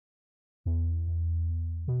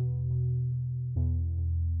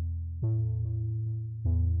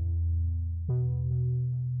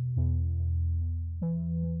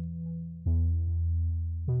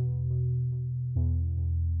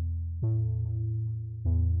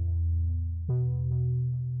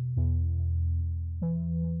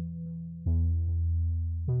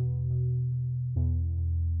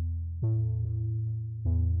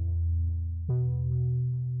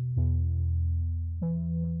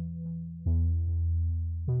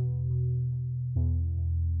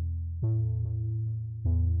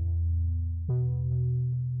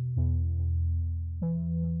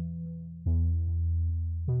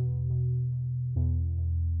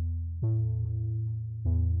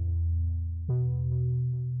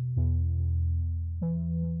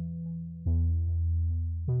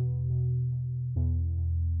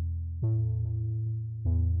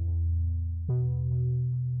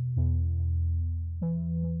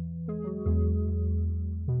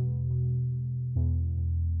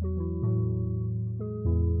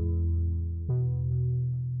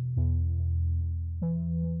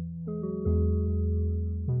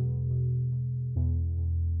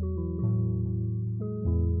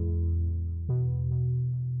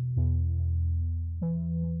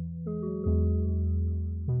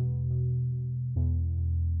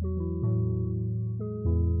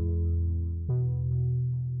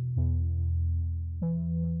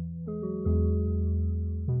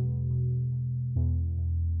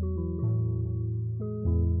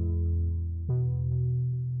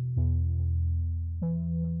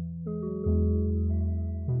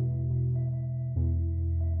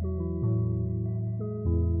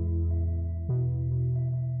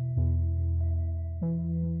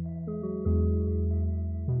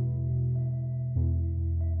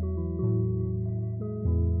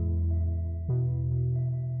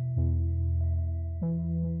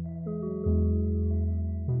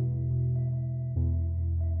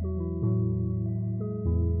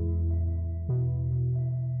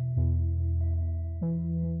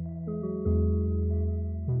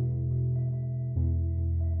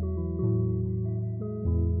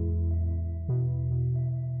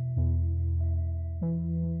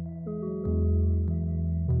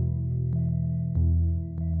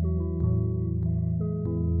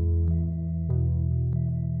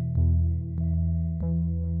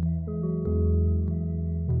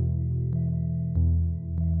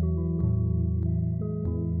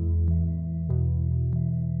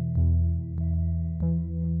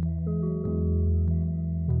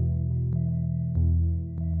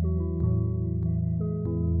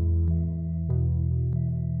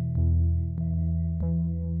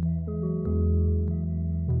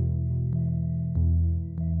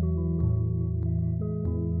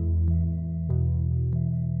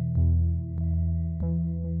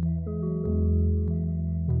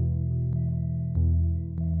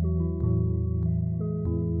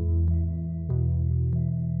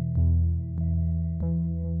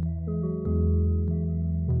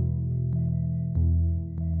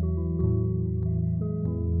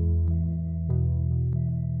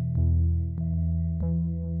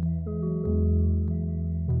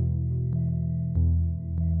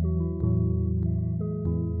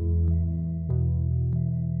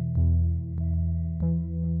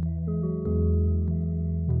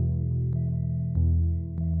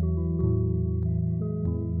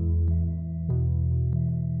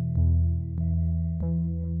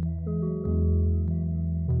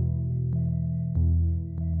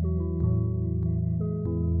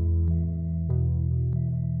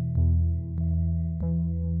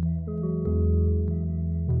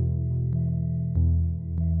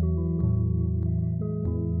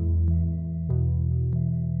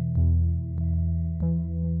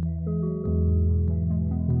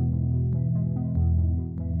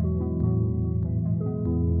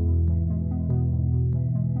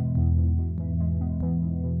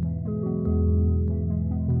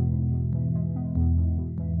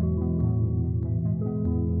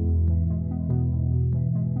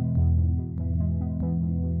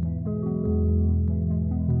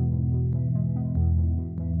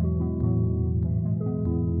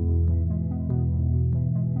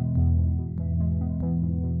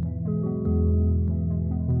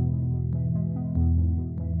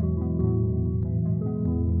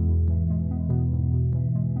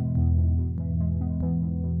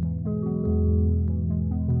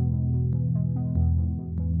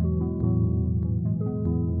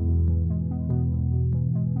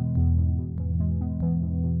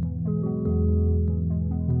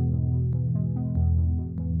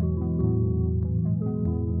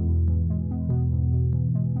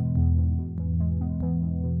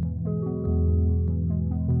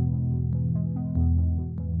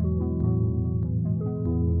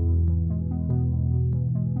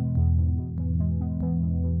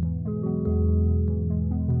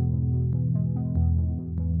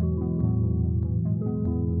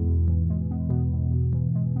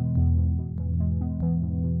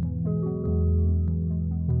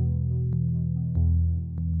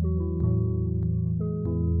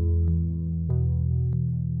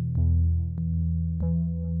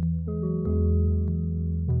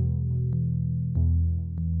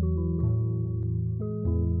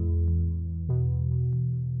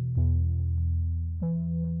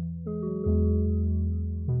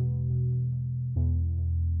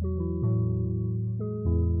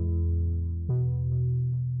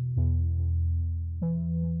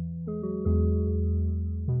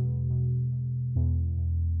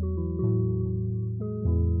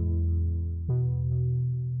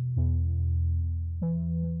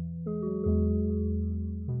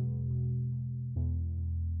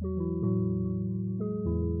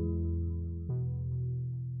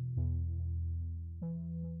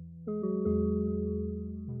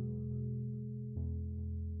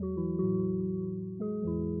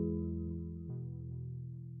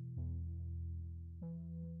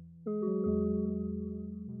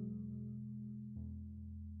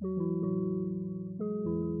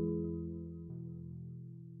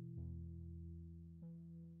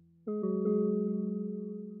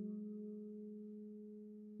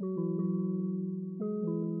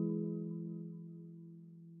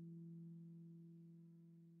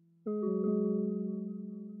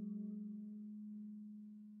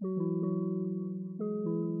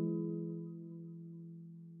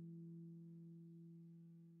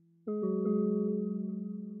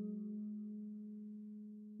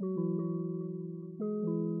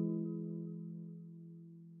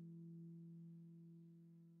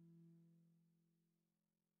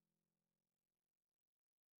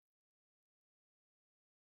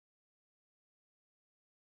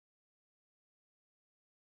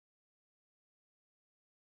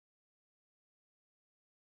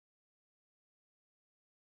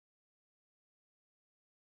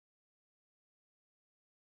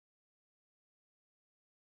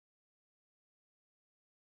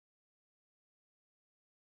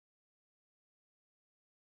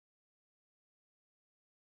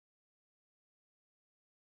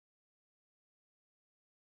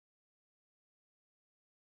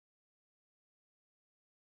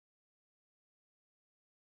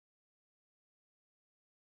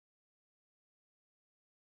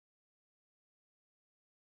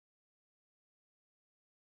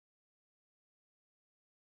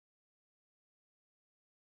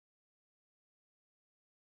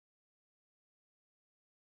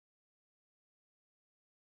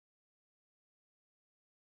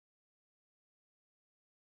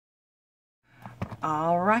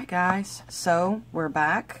Alright guys, so we're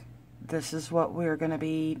back. This is what we're going to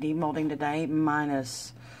be demolding today,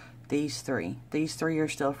 minus these three. These three are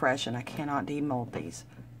still fresh and I cannot demold these.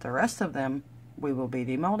 The rest of them we will be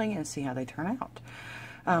demolding and see how they turn out.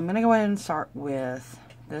 I'm going to go ahead and start with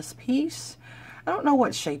this piece. I don't know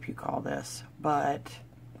what shape you call this, but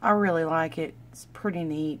I really like it. It's pretty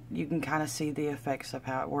neat. You can kind of see the effects of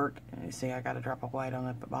how it worked. And you see I got a drop of white on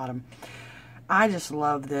the bottom. I just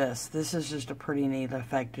love this. This is just a pretty neat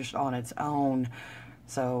effect just on its own.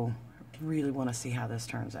 So, really want to see how this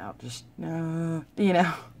turns out. Just, you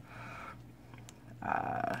know.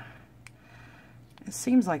 It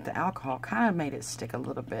seems like the alcohol kind of made it stick a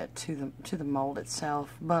little bit to the mold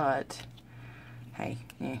itself. But, hey,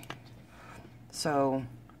 yeah. So,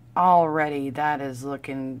 already that is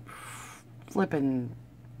looking flippin'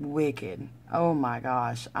 wicked. Oh my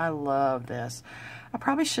gosh. I love this. I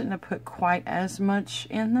probably shouldn't have put quite as much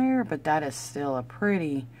in there, but that is still a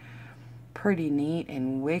pretty neat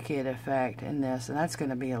and wicked effect in this, and that's going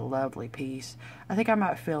to be a lovely piece. I think I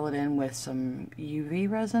might fill it in with some UV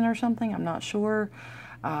resin or something. I'm not sure,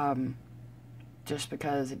 just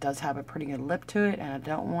because it does have a pretty good lip to it, and I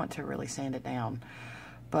don't want to really sand it down.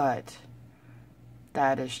 But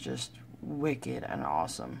that is just wicked and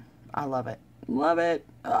awesome. I love it. Love it.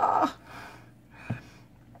 Ah.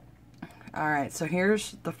 Alright, so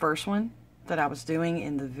here's the first one that I was doing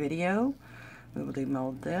in the video. We will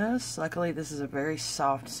demold this. Luckily, this is a very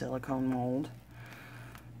soft silicone mold.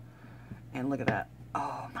 And look at that.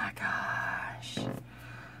 Oh my gosh.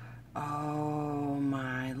 Oh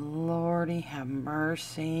my lordy, have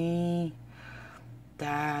mercy.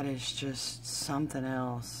 That is just something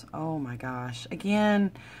else. Oh my gosh.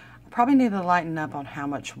 Again, I probably need to lighten up on how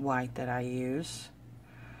much white that I use.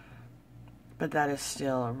 But that is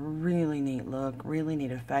still a really neat look, really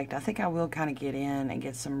neat effect. I think I will kind of get in and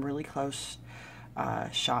get some really close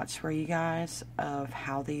shots for you guys of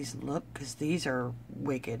how these look, because these are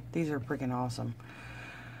wicked. These are freaking awesome.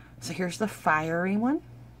 So here's the fiery one.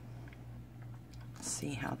 Let's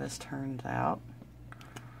see how this turns out.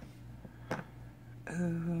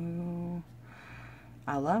 Ooh,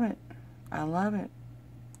 I love it. I love it.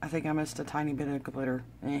 I think I missed a tiny bit of glitter.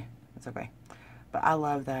 It's okay. But I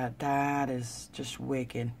love that. That is just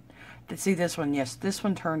wicked. To see this one, yes, this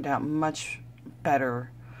one turned out much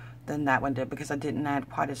better than that one did because I didn't add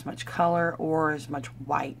quite as much color or as much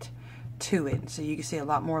white to it. So you can see a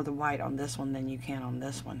lot more of the white on this one than you can on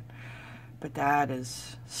this one. But that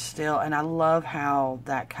is still, and I love how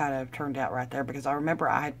that kind of turned out right there, because I remember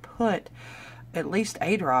I had put at least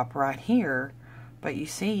a drop right here, but you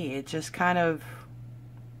see it just kind of,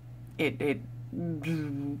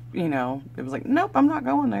 you know, it was like, nope, I'm not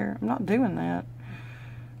going there. I'm not doing that.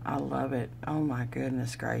 I love it. Oh my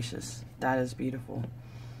goodness gracious. That is beautiful.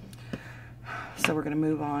 So we're going to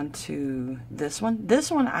move on to this one. This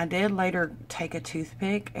one I did later take a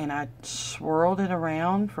toothpick and I swirled it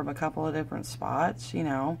around from a couple of different spots, you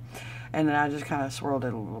know, and then I just kind of swirled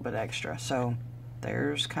it a little bit extra. So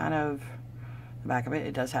there's kind of the back of it.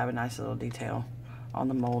 It does have a nice little detail on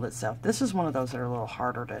the mold itself. This is one of those that are a little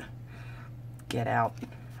harder to get out.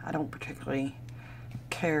 I don't particularly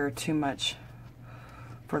care too much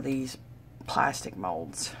for these plastic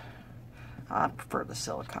molds. I prefer the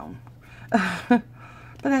silicone. But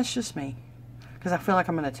that's just me. Because I feel like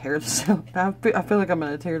I'm going to tear the I feel like I'm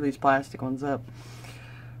going to tear these plastic ones up.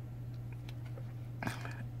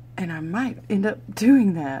 And I might end up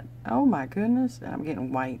doing that. Oh my goodness. And I'm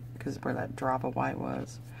getting white because where that drop of white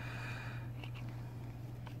was.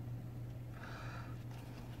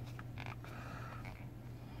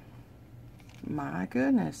 My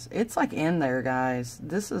goodness. It's like in there, guys.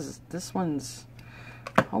 This one's,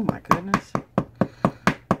 oh my goodness.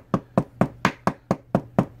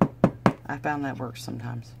 I found that works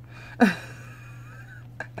sometimes.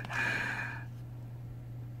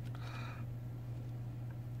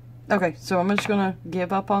 Okay, so I'm just going to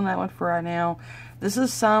give up on that one for right now. This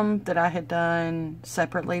is some that I had done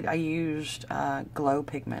separately. I used glow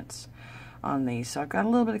pigments on these. So I've got a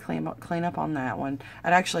little bit of clean up on that one.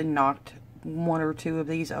 I'd actually knocked one or two of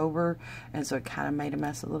these over, and so it kind of made a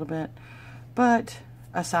mess a little bit. But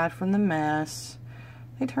aside from the mess,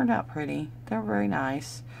 they turned out pretty. They're very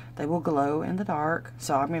nice. They will glow in the dark,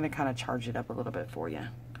 so I'm going to kind of charge it up a little bit for you.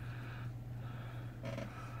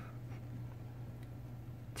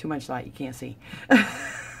 Too much light, you can't see.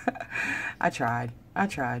 I tried.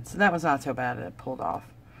 So that was not so bad that it pulled off.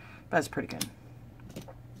 But it's pretty good.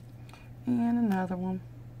 And another one.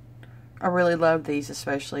 I really love these,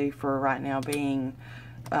 especially for right now being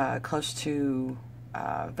close to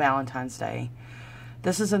Valentine's Day.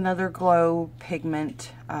 This is another glow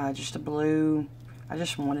pigment, just a blue. I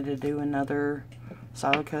just wanted to do another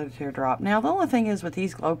solid coated teardrop. Now, the only thing is with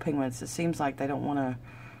these glow pigments, it seems like they don't want to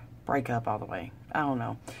break up all the way. I don't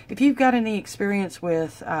know. If you've got any experience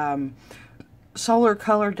with solar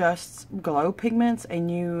color dust glow pigments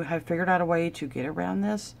and you have figured out a way to get around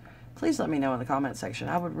this, please let me know in the comment section.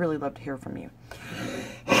 I would really love to hear from you.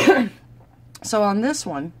 So on this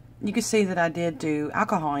one, you can see that I did do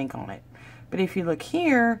alcohol ink on it. But if you look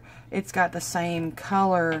here, it's got the same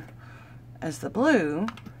color as the blue.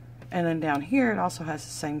 And then down here, it also has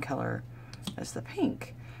the same color as the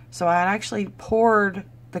pink. So I actually poured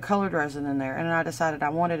the colored resin in there, and I decided I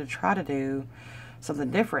wanted to try to do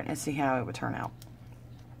something different and see how it would turn out.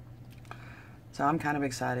 So I'm kind of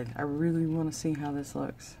excited. I really want to see how this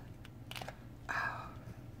looks. Oh.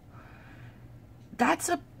 That's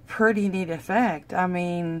a pretty neat effect. I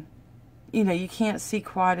mean, you know, you can't see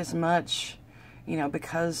quite as much, you know,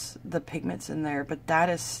 because the pigment's in there, but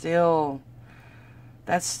that's still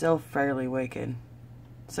fairly wicked.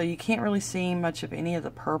 So you can't really see much of any of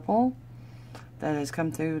the purple that has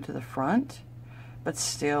come through to the front, but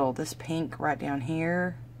still, this pink right down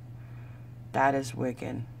here, that is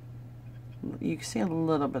wicked. You can see a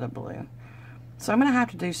little bit of blue. So I'm going to have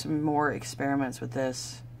to do some more experiments with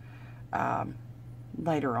this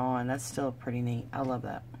later on. That's still pretty neat. I love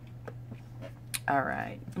that.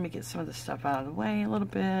 Alright, let me get some of this stuff out of the way a little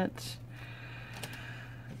bit.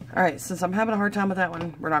 Alright, since I'm having a hard time with that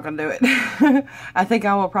one, we're not going to do it. I think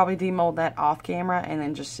I will probably demold that off camera and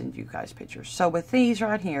then just send you guys pictures. So with these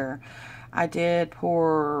right here, I did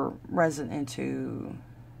pour resin into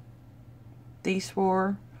these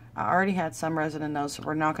four. I already had some resin in those, so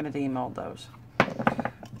we're not going to demold those.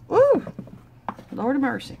 Woo! Lord of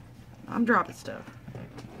mercy. I'm dropping stuff.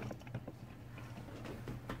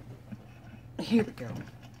 Here we go.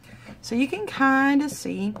 So you can kind of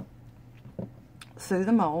see through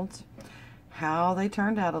the molds how they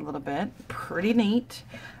turned out a little bit. Pretty neat.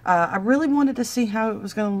 I really wanted to see how it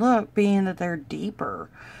was going to look, being that they're deeper.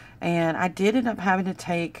 And I did end up having to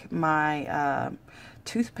take my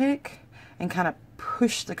toothpick and kind of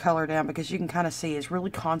push the color down, because you can kind of see it's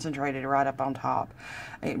really concentrated right up on top.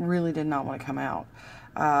 It really did not want to come out.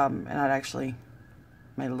 And I'd actually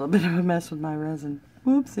made a little bit of a mess with my resin.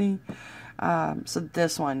 Whoopsie. So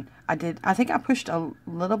this one, I think I pushed a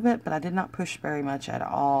little bit, but I did not push very much at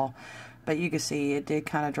all. But you can see it did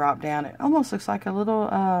kind of drop down. It almost looks like a little,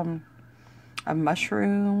 a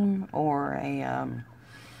mushroom or a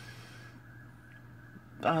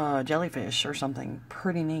jellyfish or something.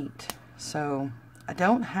 Pretty neat. So I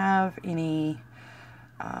don't have any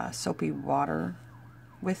soapy water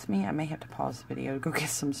with me. I may have to pause the video to go get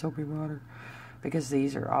some soapy water, because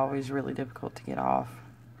these are always really difficult to get off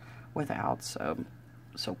without some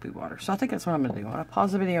soapy water. So I think that's what I'm going to do. I'm going to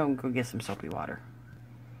pause the video and go get some soapy water.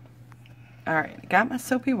 Alright, got my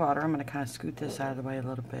soapy water. I'm going to kind of scoot this out of the way a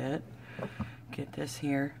little bit. Get this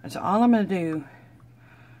here. And so all I'm going to do,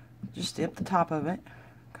 just dip the top of it.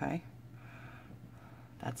 Okay.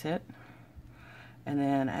 That's it. And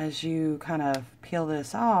then as you kind of peel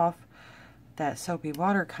this off, that soapy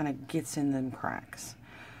water kind of gets in them cracks.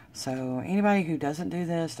 So anybody who doesn't do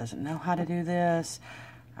this, doesn't know how to do this,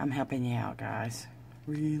 I'm helping you out, guys.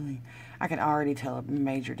 really. I can already tell a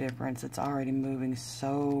major difference. It's already moving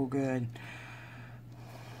so good.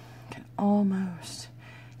 Can almost,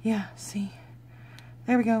 yeah, see?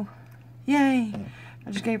 There we go. Yay!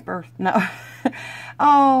 I just gave birth. No.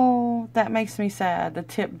 Oh, that makes me sad. The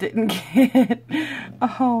tip didn't get.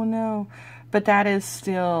 Oh, no. But that is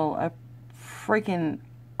still a freaking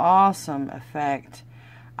awesome effect.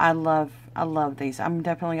 I love these. I'm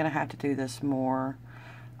definitely going to have to do this more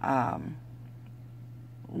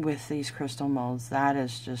with these crystal molds. That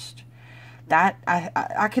is just, that,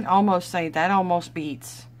 I can almost say that almost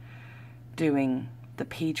beats doing the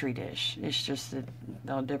Petri dish. It's just that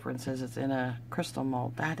the difference is it's in a crystal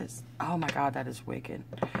mold. That is, oh my God, that is wicked.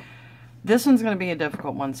 This one's going to be a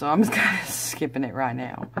difficult one, so I'm just kind of skipping it right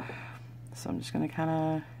now. So I'm just going to kind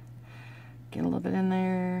of get a little bit in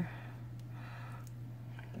there.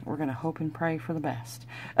 We're going to hope and pray for the best.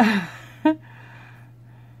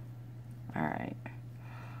 Alright.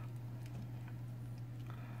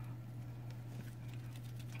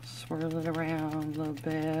 Swirl it around a little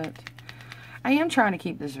bit. I am trying to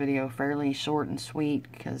keep this video fairly short and sweet,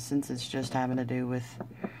 because since it's just having to do with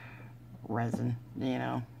resin, you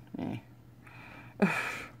know. And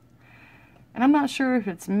I'm not sure if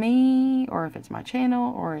it's me, or if it's my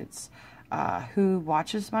channel, or it's who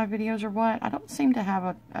watches my videos or what. I don't seem to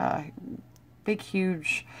have a big,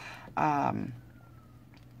 huge, a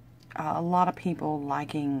lot of people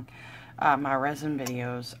liking my resin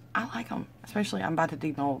videos. I like them, especially I'm about to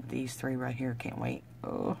demold these three right here. Can't wait.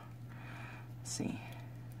 Oh. Let's see.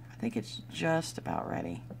 I think it's just about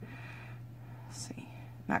ready. Let's see.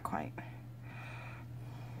 Not quite.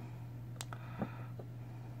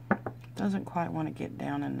 Doesn't quite want to get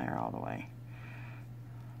down in there all the way.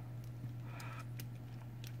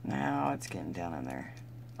 Now it's getting down in there.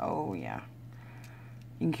 Oh yeah.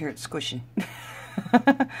 You can hear it squishing.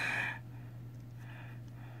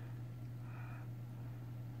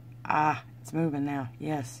 Ah, it's moving now.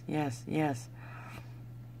 Yes, yes, yes.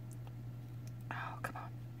 Oh, come on.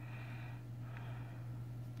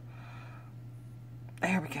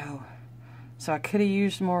 There we go. So I could have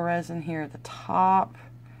used more resin here at the top.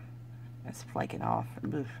 It's flaking off.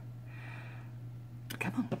 Ugh.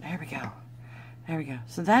 Come on. There we go. There we go.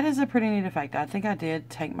 So that is a pretty neat effect. I think I did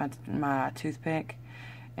take my toothpick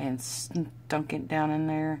and dunk it down in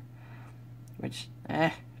there. Which,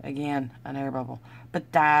 again, an air bubble.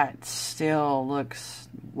 But that still looks,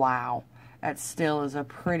 wow. That still is a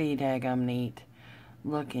pretty daggum neat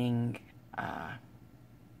looking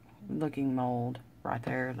mold right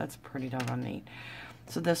there. That's pretty doggone neat.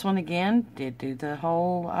 So this one again did do the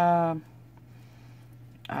whole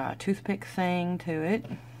toothpick thing to it.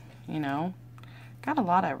 You know, got a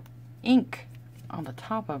lot of ink on the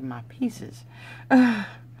top of my pieces. And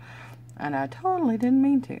I totally didn't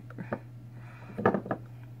mean to.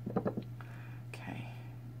 Okay.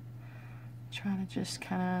 Trying to just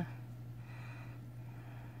kind of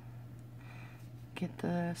get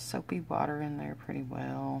the soapy water in there pretty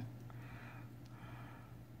well.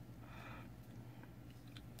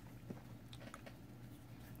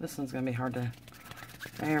 This one's going to be hard to...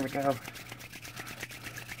 There we go.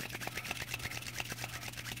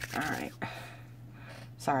 Alright.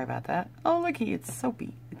 Sorry about that. Oh, looky, it's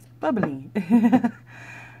soapy. It's bubbly.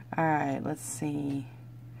 Alright, let's see.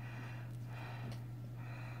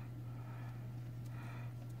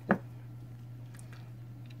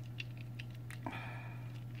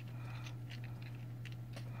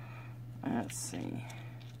 Let's see.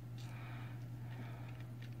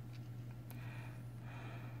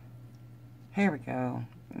 Here we go.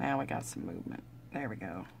 Now we got some movement. There we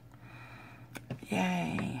go.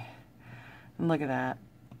 Yay. And look at that.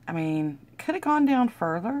 I mean, could have gone down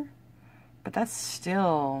further, but that's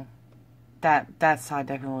still, that side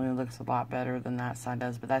definitely looks a lot better than that side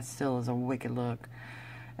does, but that still is a wicked look.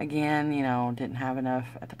 Again, you know, didn't have enough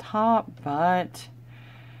at the top, but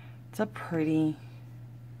it's a pretty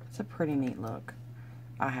neat look,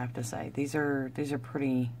 I have to say. These are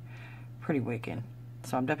pretty wicked.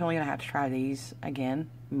 So I'm definitely going to have to try these again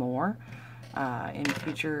more in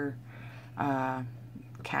future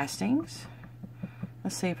castings.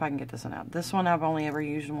 Let's see if I can get this one out. This one I've only ever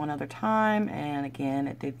used one other time, and again,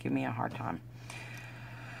 it did give me a hard time.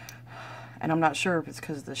 And I'm not sure if it's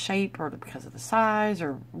because of the shape or because of the size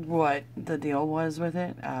or what the deal was with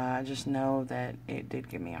it. I just know that it did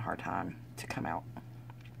give me a hard time to come out.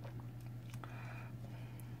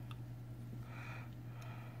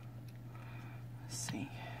 Let's see.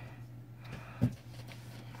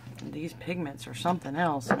 These pigments are something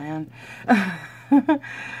else, man.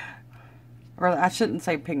 Or I shouldn't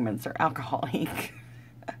say pigments, they're alcohol ink.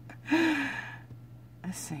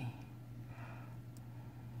 Let's see.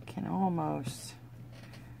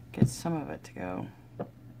 get some of it to go.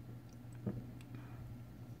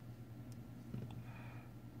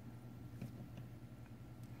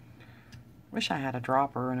 Wish I had a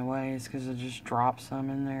dropper in a way, because it just drops some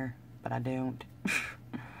in there, but I don't.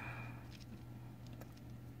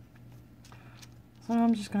 So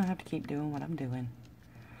I'm just gonna have to keep doing what I'm doing.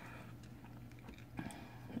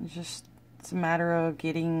 It's a matter of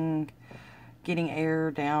getting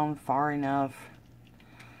air down far enough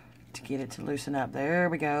to get it to loosen up. There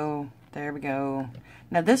we go. There we go.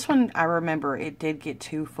 Now this one, I remember it did get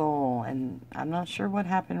too full, and I'm not sure what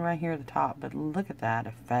happened right here at the top, but look at that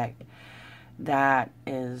effect. That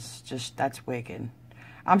is just, that's wicked.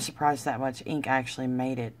 I'm surprised that much ink actually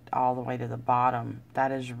made it all the way to the bottom.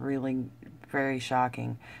 That is really very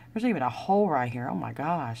shocking. There's even a hole right here. Oh my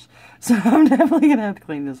gosh. So I'm definitely going to have to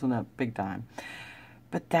clean this one up big time.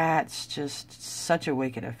 But that's just such a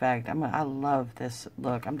wicked effect. I love this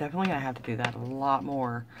look. I'm definitely going to have to do that a lot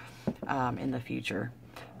more in the future.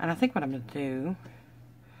 And I think what I'm going to do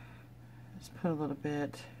is put a little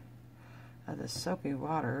bit of this soapy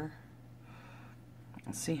water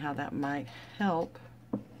and see how that might help,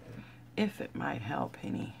 if it might help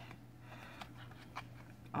any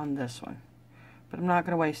on this one. But I'm not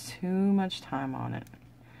going to waste too much time on it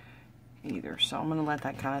either, so I'm going to let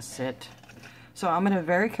that kind of sit. So I'm going to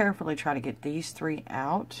very carefully try to get these three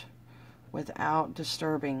out without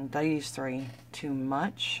disturbing these three too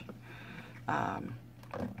much,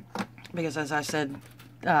 because as I said,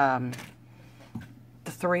 the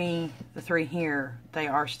three here, they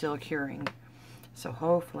are still curing. So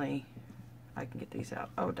hopefully I can get these out.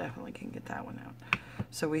 Oh, definitely can get that one out.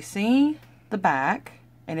 So we see the back,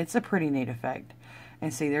 and it's a pretty neat effect.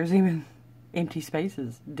 And see, there's even empty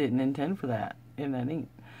spaces. Didn't intend for that. Isn't that neat?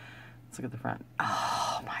 Let's look at the front.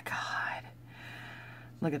 Oh my God.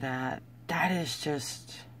 Look at that. That is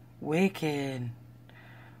just wicked.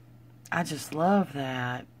 I just love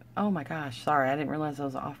that. Oh my gosh. Sorry, I didn't realize I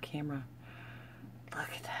was off camera. Look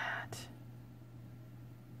at that.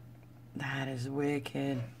 That is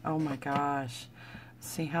wicked. Oh my gosh.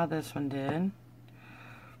 See how this one did?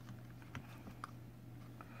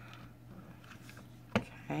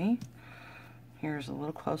 Okay. Here's a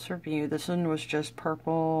little closer view. This one was just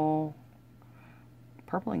purple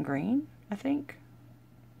and green, I think.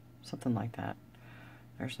 Something like that.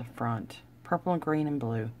 There's the front. Purple and green and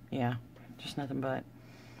blue. Yeah, just nothing but.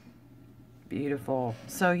 Beautiful.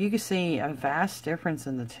 So you can see a vast difference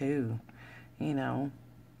in the two. You know,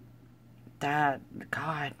 that,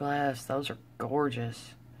 God bless, those are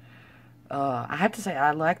gorgeous. I have to say,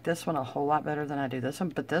 I like this one a whole lot better than I do this one,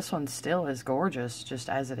 but this one still is gorgeous, just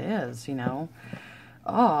as it is, you know.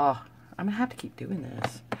 Oh, I'm going to have to keep doing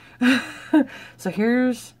this. So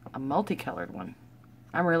here's a multicolored one.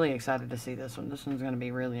 I'm really excited to see this one. This one's going to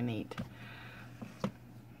be really neat.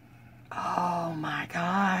 Oh my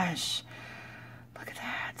gosh. Look at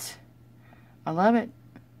that. I love it.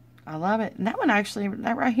 I love it. And that one actually,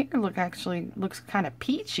 that right here looks kind of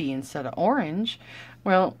peachy instead of orange.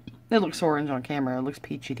 Well, it looks orange on camera. It looks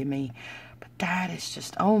peachy to me. But that is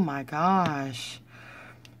just, oh my gosh.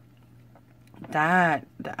 That,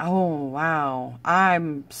 oh wow.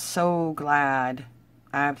 I'm so glad.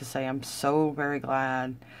 I have to say, I'm so very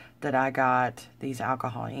glad that I got these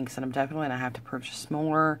alcohol inks. And I'm definitely going to have to purchase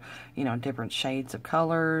more, you know, different shades of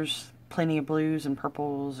colors. Plenty of blues and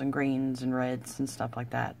purples and greens and reds and stuff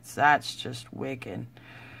like that. So that's just wicked.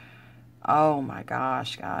 Oh my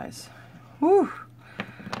gosh, guys. Whew.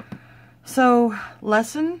 So,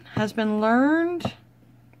 lesson has been learned.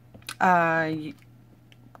 Demolding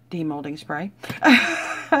spray.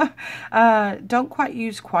 Don't quite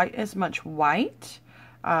use quite as much white,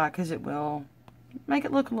 because it will make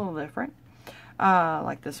it look a little different.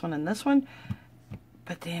 Like this one and this one.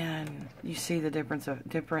 But then you see the difference of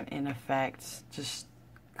different in effects. Just,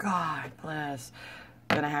 God bless.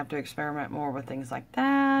 Gonna have to experiment more with things like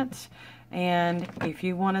that. And if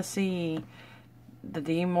you want to see the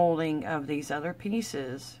demolding of these other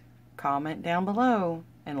pieces, comment down below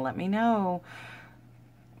and let me know.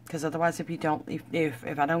 Because otherwise, if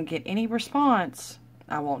I don't get any response,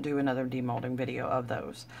 I won't do another demolding video of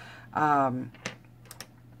those.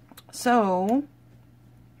 So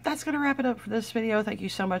that's going to wrap it up for this video. Thank you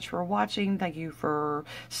so much for watching. Thank you for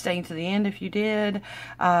staying to the end if you did.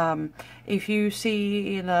 If you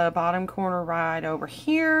see in the bottom corner right over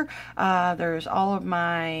here, there's all of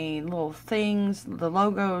my little things, the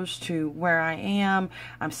logos to where I am.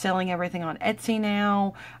 I'm selling everything on Etsy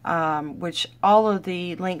now, which all of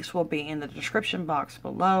the links will be in the description box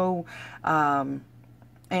below.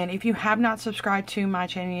 And if you have not subscribed to my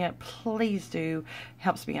channel yet, please do. It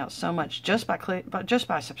helps me out so much just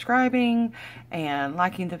by subscribing and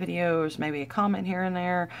liking the videos. Maybe a comment here and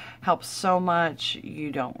there helps so much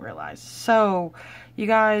you don't realize. So, you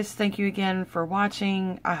guys, thank you again for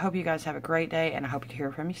watching. I hope you guys have a great day, and I hope to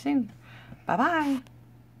hear from you soon. Bye-bye.